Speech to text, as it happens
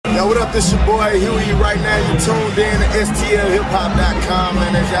Yo, what up? This your boy Huey. Right now you tuned in to STLHipHop.com,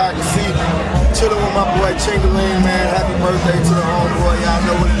 man. As y'all can see, chilling with my boy Chingaling, man. Happy birthday to the homeboy. Y'all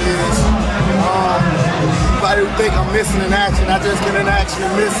know what it is. Anybody who think I'm missing in action, I just get in action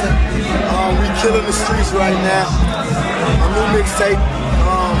and missing. We killing the streets right now. My new mixtape,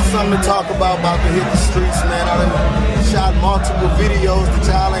 something to talk about to hit the streets, man. I done shot multiple videos that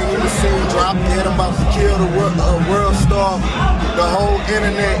y'all ain't even seen drop yet. I'm about to kill the world star, the whole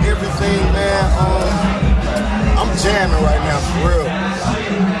internet, everything, man. I'm jamming right now, for real.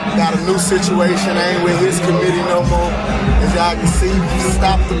 Got a new situation, I ain't with his committee no more. As y'all can see,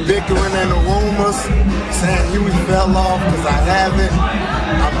 stop the bickering and the rumors, saying Huey fell off, because I haven't.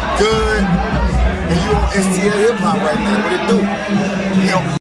 I'm good. And you on STL Hip Hop right now, what it do? You know,